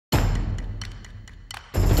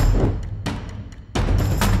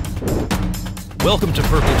Welcome to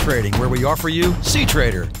Purple Trading, where we offer you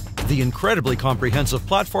cTrader, the incredibly comprehensive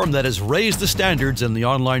platform that has raised the standards in the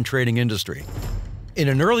online trading industry. In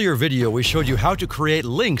an earlier video, we showed you how to create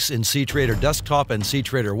links in cTrader Desktop and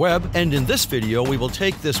cTrader Web, and in this video, we will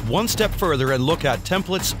take this one step further and look at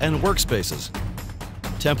templates and workspaces.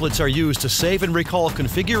 Templates are used to save and recall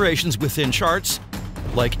configurations within charts,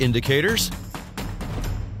 like indicators,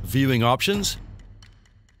 viewing options,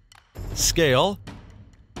 scale,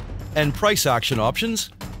 and price action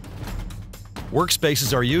options.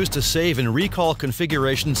 Workspaces are used to save and recall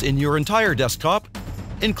configurations in your entire desktop,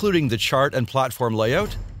 including the chart and platform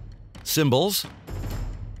layout, symbols,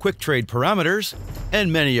 quick trade parameters,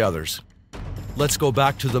 and many others. Let's go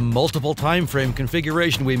back to the multiple time frame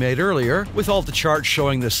configuration we made earlier, with all the charts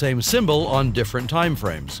showing the same symbol on different time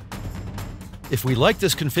frames. If we like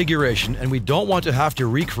this configuration and we don't want to have to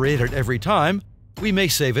recreate it every time, we may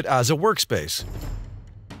save it as a workspace.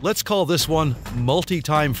 Let's call this one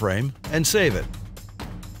multi-time frame and save it.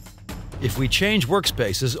 If we change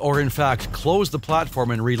workspaces, or in fact close the platform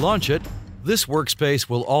and relaunch it, this workspace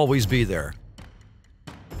will always be there.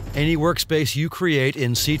 Any workspace you create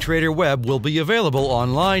in cTrader Web will be available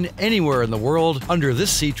online anywhere in the world under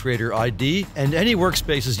this cTrader ID, and any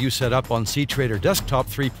workspaces you set up on cTrader Desktop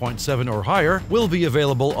 3.7 or higher will be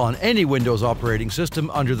available on any Windows operating system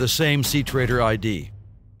under the same cTrader ID.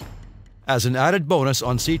 As an added bonus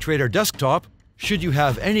on cTrader Desktop, should you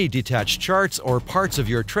have any detached charts or parts of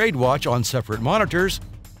your trade watch on separate monitors,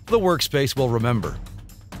 the workspace will remember.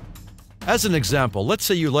 As an example, let's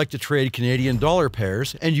say you like to trade Canadian dollar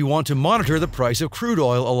pairs and you want to monitor the price of crude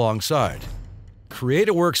oil alongside. Create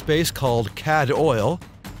a workspace called CAD Oil,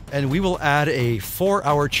 and we will add a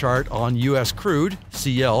 4-hour chart on US crude,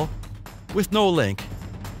 CL, with no link,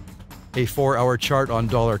 a 4-hour chart on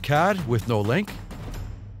dollar CAD with no link,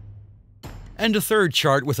 and a third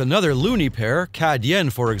chart with another loonie pair, CAD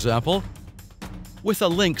Yen for example, with a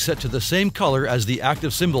link set to the same color as the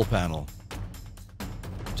active symbol panel.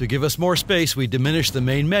 To give us more space, we diminish the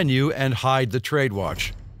main menu and hide the trade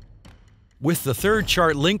watch. With the third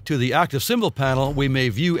chart linked to the active symbol panel, we may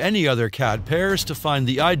view any other CAD pairs to find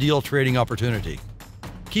the ideal trading opportunity.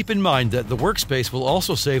 Keep in mind that the workspace will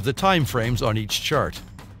also save the time frames on each chart.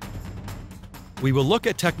 We will look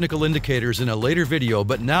at technical indicators in a later video,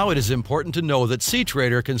 but now it is important to know that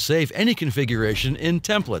cTrader can save any configuration in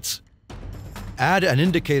templates. Add an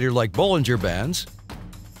indicator like Bollinger Bands,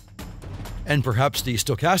 and perhaps the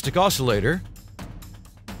stochastic oscillator,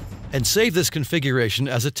 and save this configuration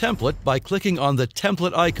as a template by clicking on the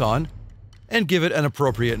template icon and give it an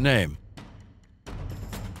appropriate name.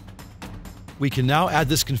 We can now add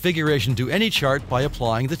this configuration to any chart by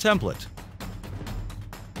applying the template.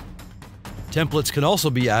 Templates can also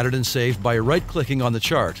be added and saved by right-clicking on the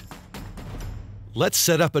chart. Let's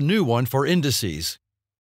set up a new one for indices.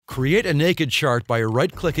 Create a naked chart by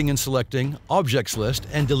right-clicking and selecting Objects List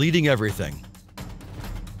and deleting everything.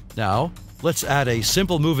 Now, let's add a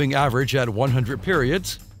simple moving average at 100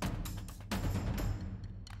 periods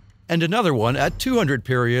and another one at 200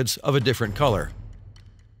 periods of a different color.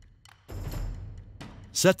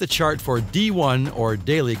 Set the chart for D1 or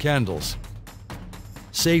daily candles.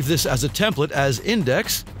 Save this as a template as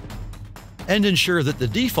index and ensure that the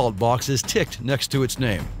default box is ticked next to its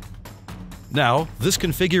name. Now, this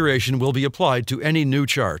configuration will be applied to any new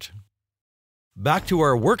chart. Back to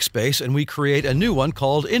our workspace, and we create a new one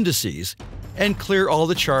called Indices and clear all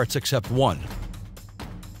the charts except one.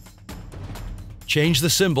 Change the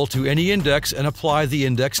symbol to any index and apply the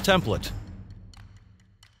index template.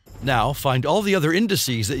 Now, find all the other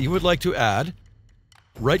indices that you would like to add,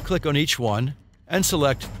 right-click on each one, and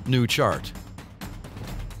select New Chart.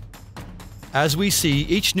 As we see,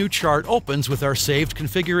 each new chart opens with our saved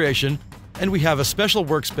configuration, and we have a special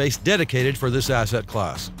workspace dedicated for this asset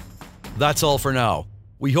class. That's all for now.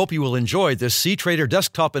 We hope you will enjoy this cTrader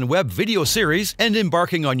Desktop and Web video series and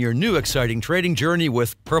embarking on your new exciting trading journey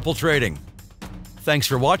with Purple Trading. Thanks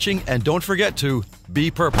for watching, and don't forget to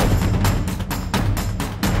be purple.